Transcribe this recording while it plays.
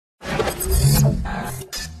How's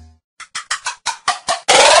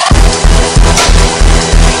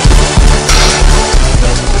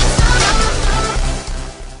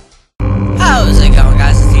it going,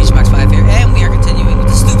 guys? It's TDCROX here, and we are continuing with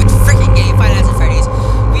the stupid freaking game, Nights at Freddy's.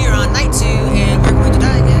 We are on night 2, and we're going to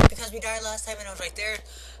die again because we died last time and I was right there.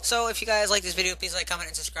 So if you guys like this video, please like, comment,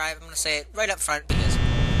 and subscribe. I'm going to say it right up front because it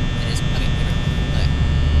is, I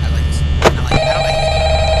like this. I don't like it.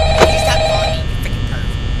 Please stop calling me, you freaking perv.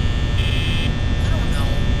 I don't know.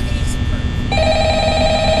 Please, perv.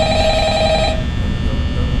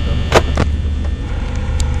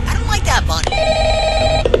 I don't like that bunny.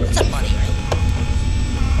 That's a bunny, right?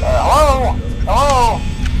 Hello? Hello?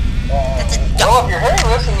 That's a duck. Well, if you're hearing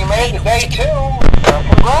this and you made it to day 2,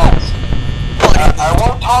 congrats. I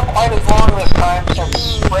won't talk quite as long this time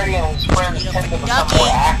since Freddy and his friends tend to become more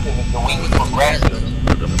active as the week progresses.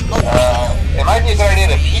 It might be a good idea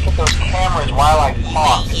to peek at those cameras while I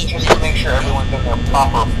talk, just to make sure everyone's in their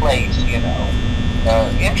proper place, you know.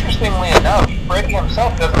 Interestingly enough, Freddy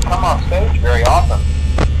himself doesn't come off stage very often.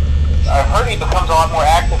 I've heard he becomes a lot more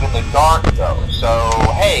active in the dark, though, so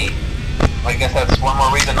hey, I guess that's one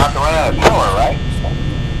more reason not to run out of power, right?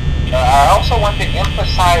 I also want to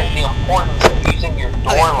emphasize the importance of using your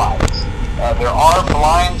door lights. There are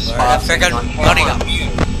blind spots in your camera view,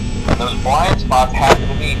 and those blind spots happen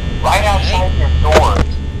to be right outside your doors.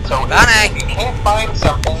 So if you can't find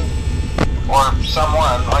something or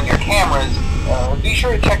someone on your cameras, be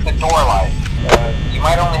sure to check the door light. You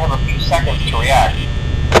might only have a few seconds to react.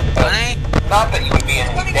 Not that you would be in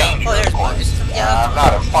any danger, of course. I'm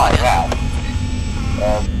not implying that.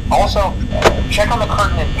 Also, check on the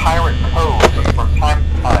curtain in Pirate Cove from time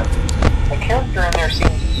to time. The character in there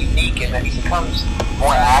seems unique in that he becomes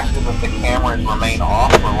more active if the cameras remain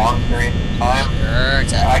off for long periods of time.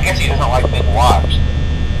 I guess he doesn't like being watched.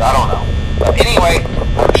 I don't know. Anyway,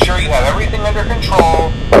 I'm sure you have everything under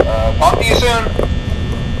control. Talk to you soon.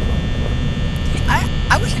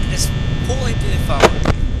 I wish I could just pull him through the phone.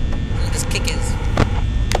 Just kick his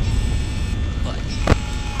butt.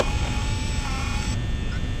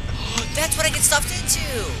 That's what I get stuffed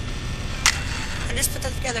into! I just put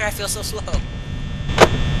that together, I feel so slow.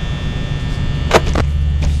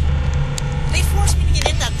 They forced me to get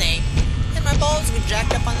in that thing, and my balls get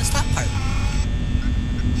jacked up on this top part.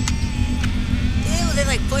 Ew, they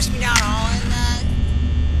like pushed me down all in that.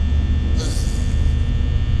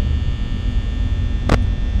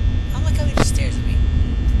 I don't like how he just stares at me.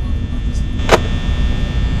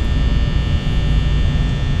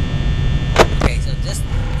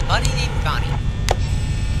 Bunny named Bonnie.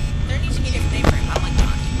 There needs to be a different name for him. I don't like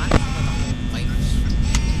Bonnie. Bonnie's like a whole virus.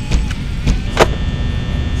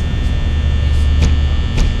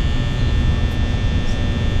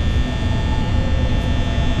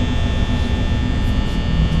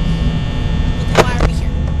 But then why are we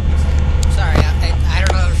here? Sorry, I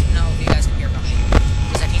don't know if you guys can hear Bonnie.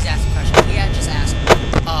 Because he's asking questions. We had just asked,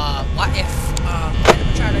 what if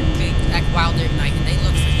animatronic act wild during night and they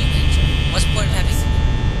look for humans? What's the point of having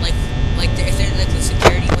if they're like the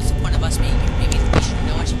security, what's the point of us being here? Maybe we should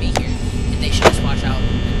know I should be here, and they should just watch out.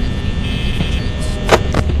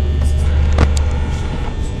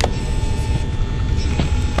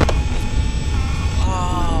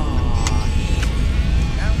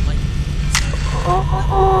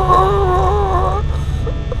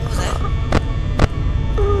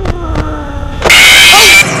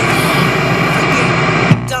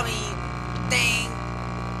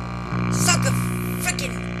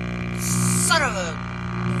 Son of a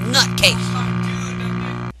nutcase!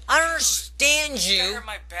 I don't understand you. I hurt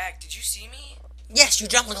my back. Did you see me? Yes, you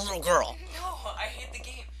jumped like a little girl. No, I hit the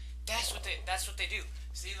game. That's what they do.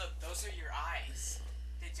 See, look, those are your eyes.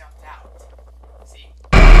 They jumped out. See?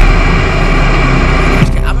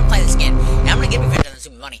 I'm gonna play this again, and I'm gonna get revenge on the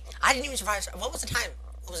stupid money. I didn't even survive. What was the time?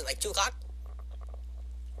 What was it, like 2 o'clock?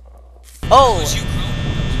 Oh!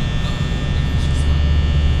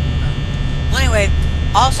 Well, anyway.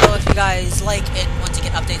 Also, if you guys like and want to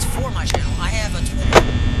get updates for my channel, I have a Twitter,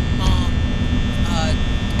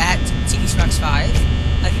 at TDCROX5.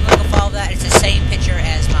 If you want to go follow that, it's the same picture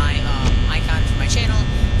as my icon for my channel,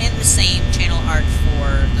 and the same channel art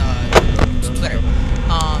for Twitter.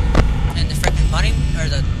 And the frickin' bunny, or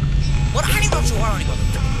the what? I don't even know what you are anymore.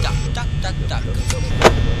 Duck.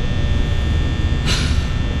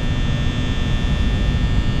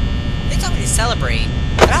 They told me to celebrate,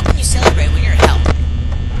 but how can you celebrate when you're in hell?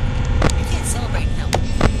 Celebrate hell. I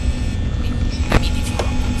mean, if you can,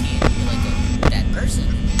 you're like a bad person.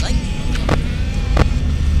 Like,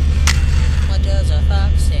 what does a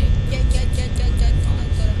fox say?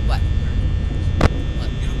 What?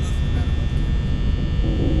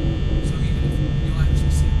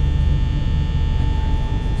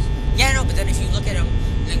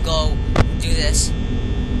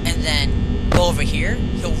 over here,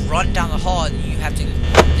 he'll run down the hall, and you have to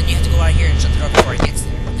go out here and shut the door before he gets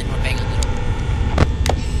there, and then we'll bang on the door.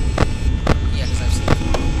 Yeah, because I've seen it.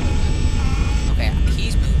 Okay,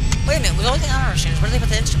 he's moving. Wait a minute, the only thing I don't understand is where do they put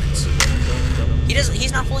the instruments?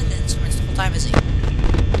 He's not holding the instruments the whole time, is he? See,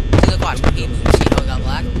 look, watch, he moves. See how it got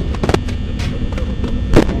black?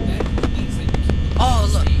 Oh,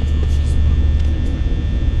 look.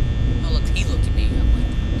 Oh, look, he looked at me. I'm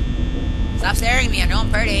like, stop staring at me, I know I'm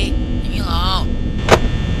pretty. Leave me alone.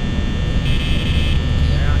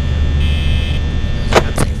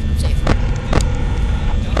 I'm safe.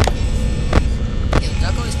 Yeah, the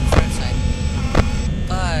duck always comes outside.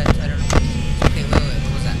 But, I don't know. Okay, wait,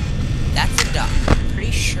 what was that? That's a duck, I'm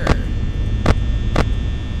pretty sure.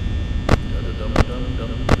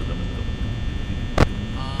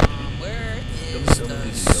 Where is the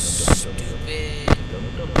stupid...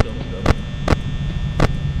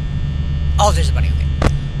 Oh, there's a bunny, okay.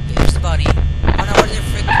 There's the bunny. Oh no, what is it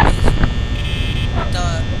frick is?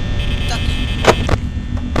 The... ducky.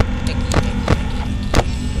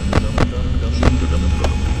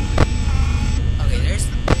 Okay, there's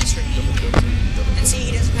Mr. E. And see,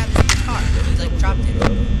 he doesn't have his car. He's like dropped it.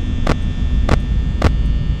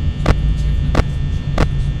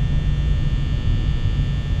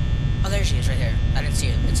 Oh, there she is, right there. I didn't see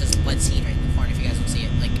it. It says "Let's see" right in the corner. If you guys can see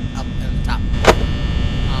it, like up at the top.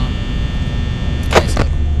 Okay, so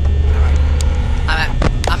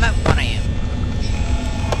I'm at 1 a.m.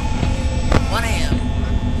 1 a.m.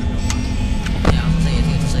 Yeah, I'm gonna say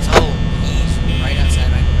it's like, oh, he's right outside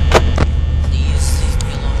my door. Please leave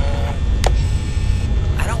me alone.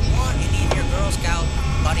 I don't want any of your Girl Scout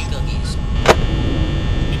bunny cookies.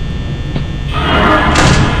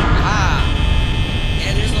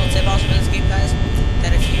 There's a little tip also for this game, guys,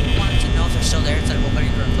 that if you wanted to know if they're still there instead of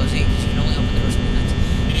opening or closing, because you can only open the doors sometimes,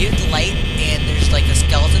 you hit the light and there's like a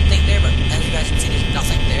skeleton thing there, but as you guys can see, there's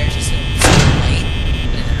nothing there, it's just a light,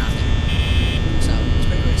 and they're not there. So, it's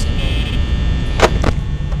pretty very simple.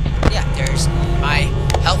 Yeah, there's my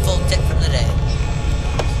helpful tip from the day.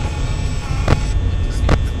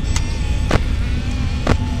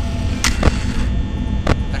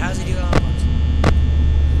 But how's he do all at once?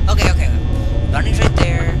 Okay. Bunny's right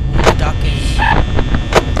there, the duck is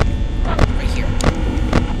right here.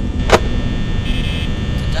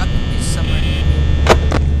 The duck is somewhere near me.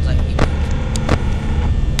 Like, he moved.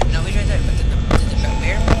 No, he's right there, but did the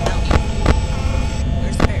bear move? No, he moved.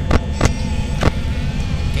 Where's the bear?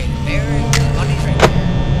 Okay, the bunny's right there.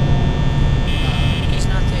 He's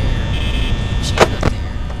not there. She's not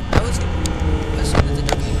there. I was gonna assume that the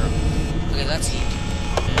duck is a girl. Okay, let's see.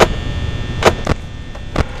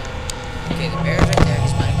 Okay, the bear's right there.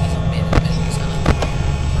 He's fine. He's in the middle. He's not like the bear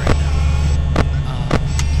right now.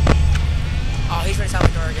 Oh, he's right outside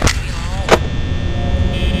the door again. Leave me alone.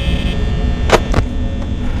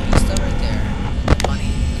 He's still right there. And the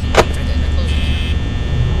bunny's right there. They're closing in.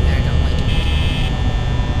 And I don't like it.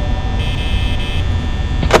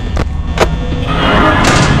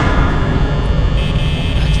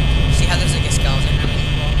 See how there's like a skeleton and everything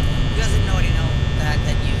involved? You guys didn't already know that,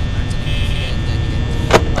 then you learned something. If you did, then you did.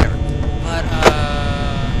 Whatever. But,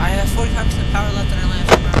 I have 45% power left and I only have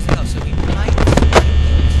 4 hours to go, so we might.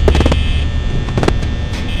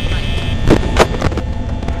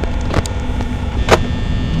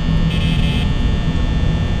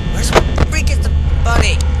 Where's the freak is the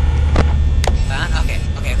bunny? Found? Okay.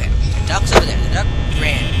 The duck's over there. The duck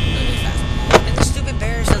ran really fast. And the stupid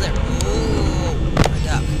bear is still there. Ooh, my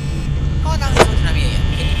duck. Oh, no, he's looking at me again.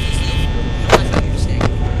 Can you please leave? I don't like how you're staring at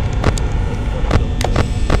me.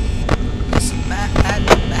 Badly.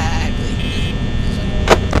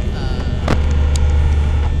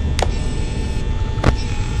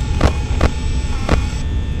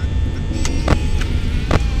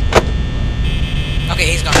 Okay,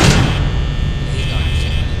 he's gone.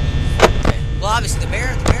 Okay. Well, obviously the bear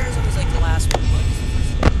is always like the last one.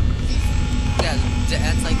 Yeah,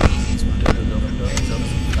 that's like the easiest one.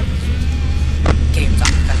 Okay, I'm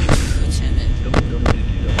talking.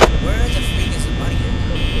 Where the freak is the bunny?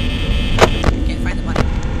 Can't find the bunny.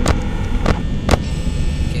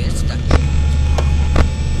 Okay, there's the duck.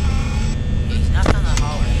 Okay, he's not down the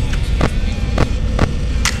hallway.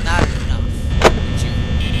 Not enough.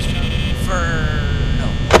 No.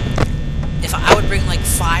 If I would bring like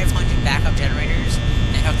 500 backup generators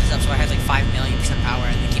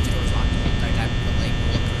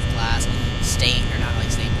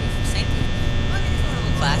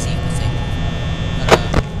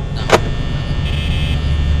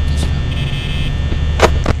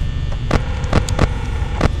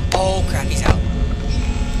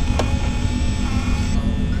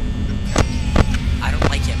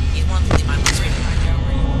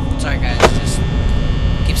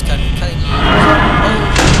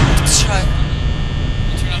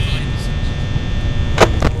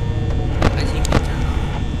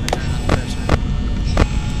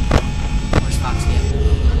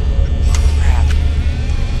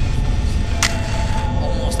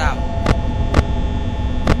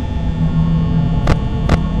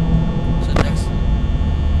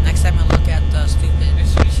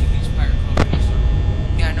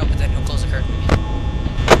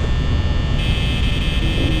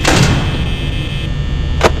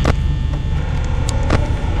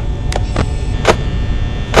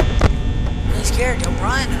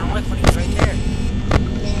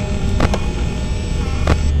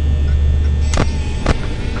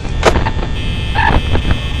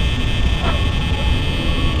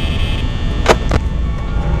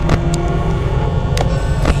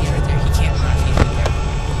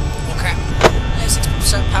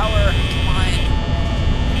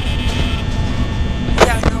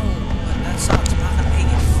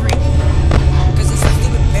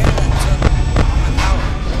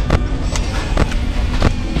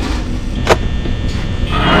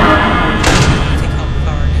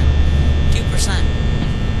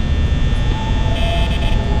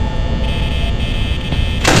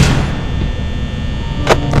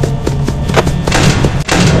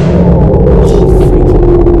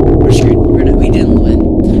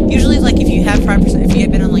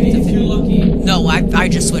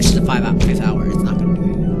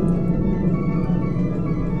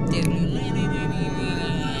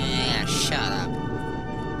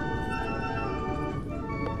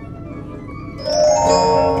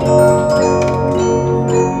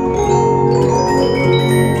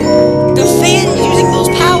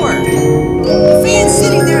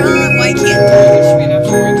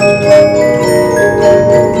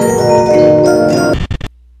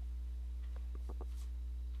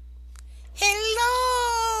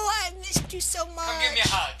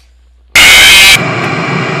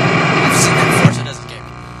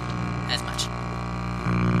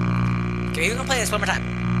one more time.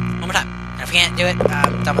 One more time. And if we can't do it,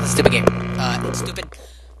 I'm done with the stupid game. It's stupid.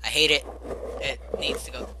 I hate it. It needs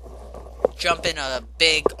to go. Jump in a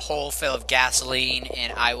big hole full of gasoline,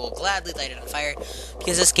 and I will gladly light it on fire,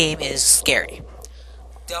 because this game is scary.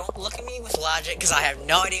 Don't look at me with logic, because I have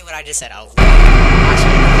no idea what I just said. I'll forgot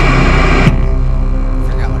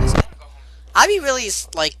what I said. I'd be really,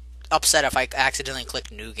 like, upset if I accidentally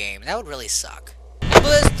clicked new game. That would really suck.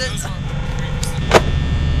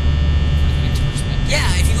 Yeah,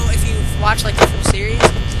 if you watch like the full series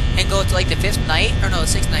and go to like the 5th night, or no, the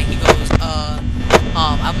 6th night, he goes,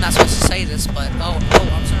 I'm not supposed to say this, but I'm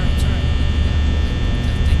sorry.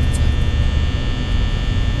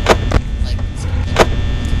 Like,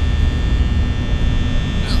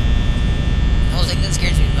 no. The whole thing that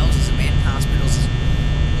scares me the most is abandoned hospitals.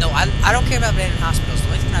 No, I don't care about abandoned hospitals. The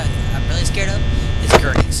only thing I'm really scared of is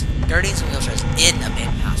gurneys. Gurneys and wheelchairs in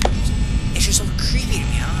abandoned hospitals. It's just so creepy to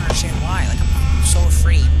me. I don't understand why. Like, I'm so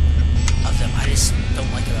afraid of them. I just don't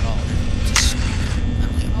like them at all. They're just creepy. I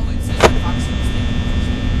don't like them.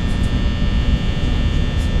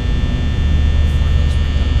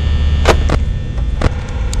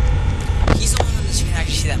 He's the only one that you can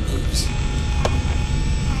actually see that moves.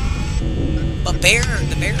 But the bear is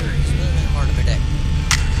really, really hard to predict.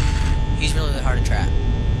 He's really, really hard to trap.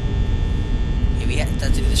 Yeah, we have to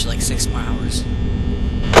do this for like 6 more hours.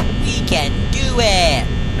 We can do it!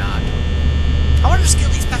 Not. I want to just kill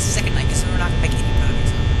these past the 2nd night, because we're not going to make any progress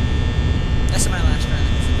on it. That's my last try.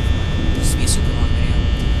 This will be a super long video.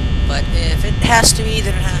 But if it has to be,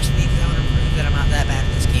 then it has to be, because I want to prove that I'm not that bad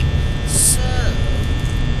at this game. So,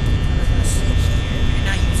 I'm going to sit here and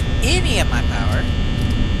not use any of my power.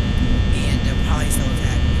 And they'll probably still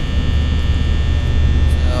attack me.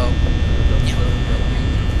 So, yeah.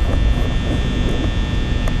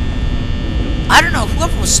 I don't know,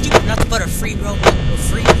 whoever was stupid enough to put a free roam mode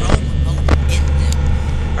in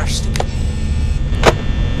them are stupid.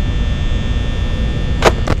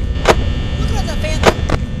 Look at that fan.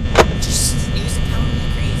 Just using power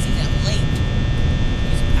like crazy, that late.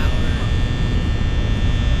 Using power.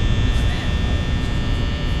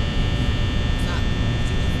 Stop.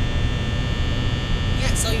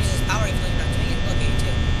 Yeah, it still uses power even though you're not doing it. Look at you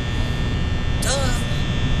too. Duh.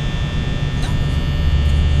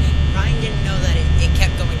 Ryan didn't know that it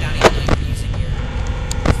kept going down even though you were using your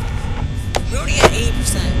stuff. We're already at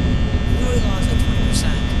 80%. We already lost like 20%.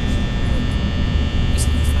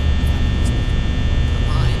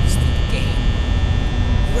 Come on, stupid game.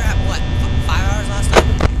 We were at what? 5 hours last time?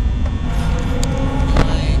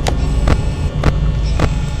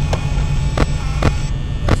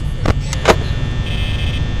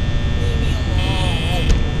 Leave me alone.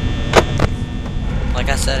 Like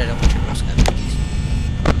I said, I don't want your most heavy.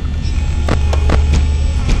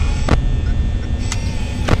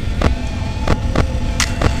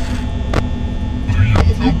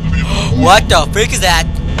 What the frick is that?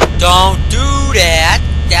 Don't do that!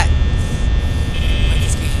 What is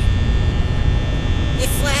this game? It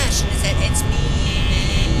flashed and it said, it's me,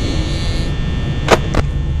 man.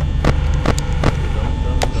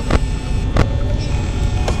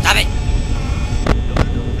 Stop it!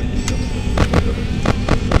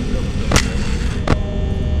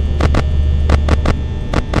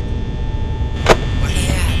 Where are they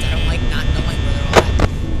at? I don't like not knowing where they're all at.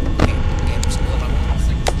 Okay, I'm just going on.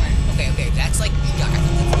 Okay, that's like, yeah, I think that's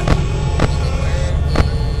the one. And then where is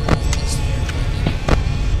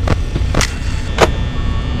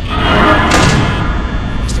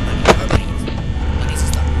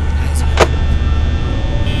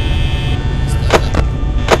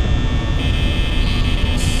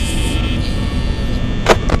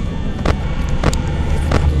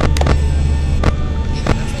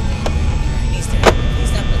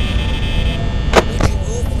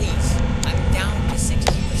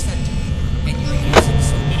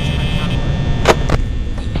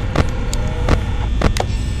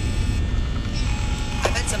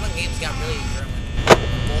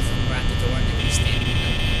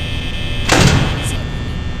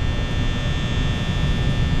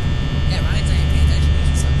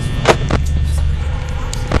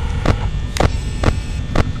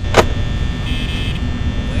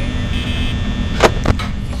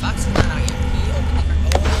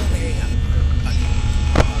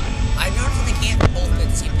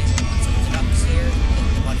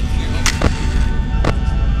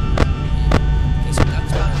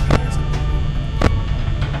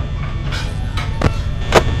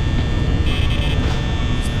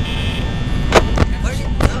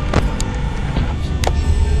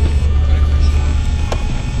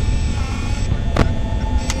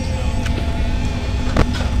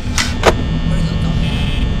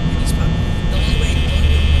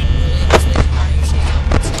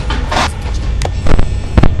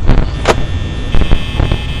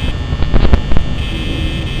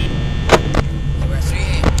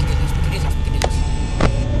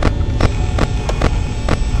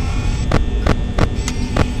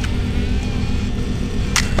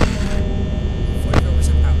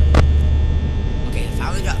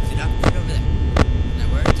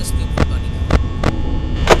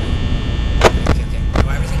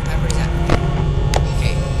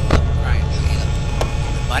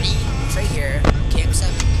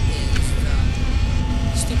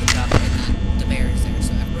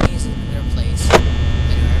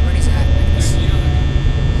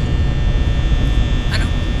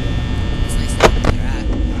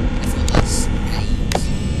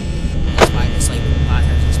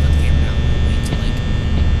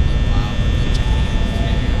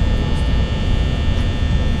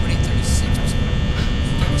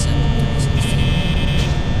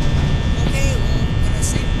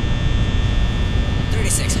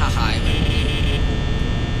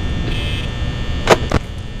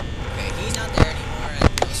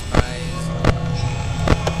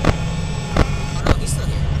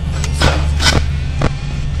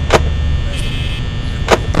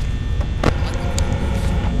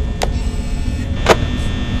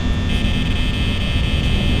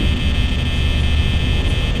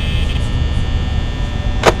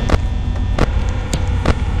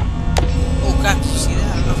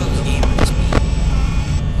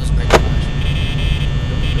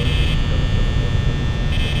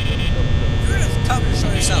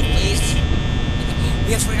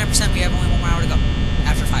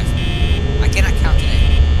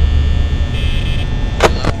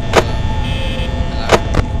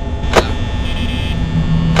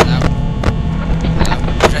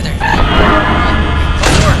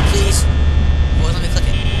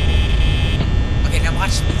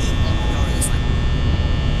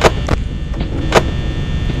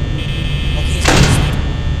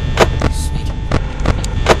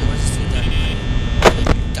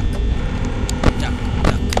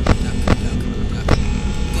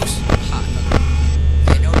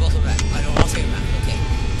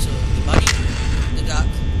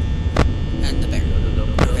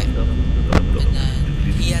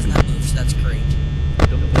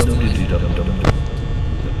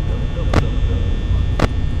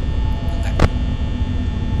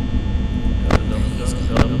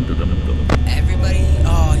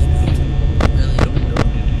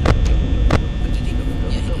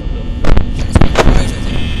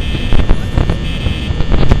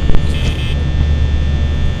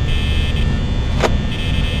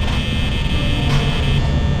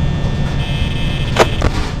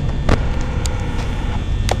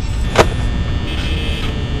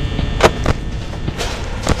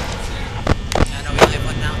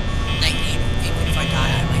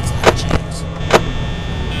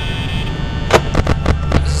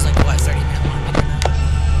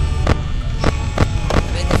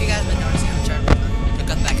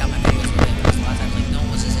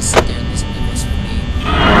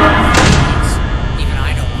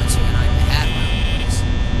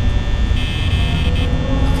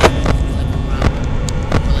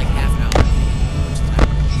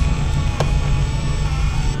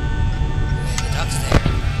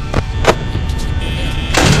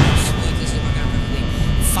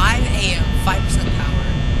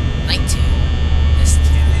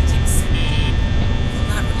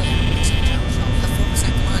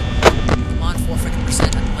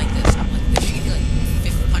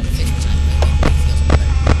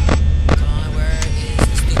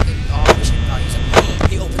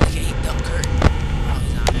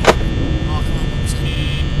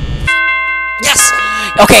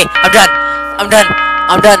Okay, I'm done. I'm done.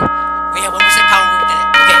 I'm done. We have 1% power. We did it.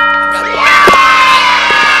 Okay, I'm done. If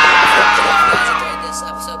you guys enjoyed this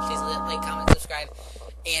episode, please like, comment, subscribe.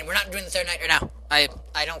 And we're not doing the third night right now. I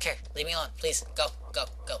don't care. Leave me alone. Please. Go.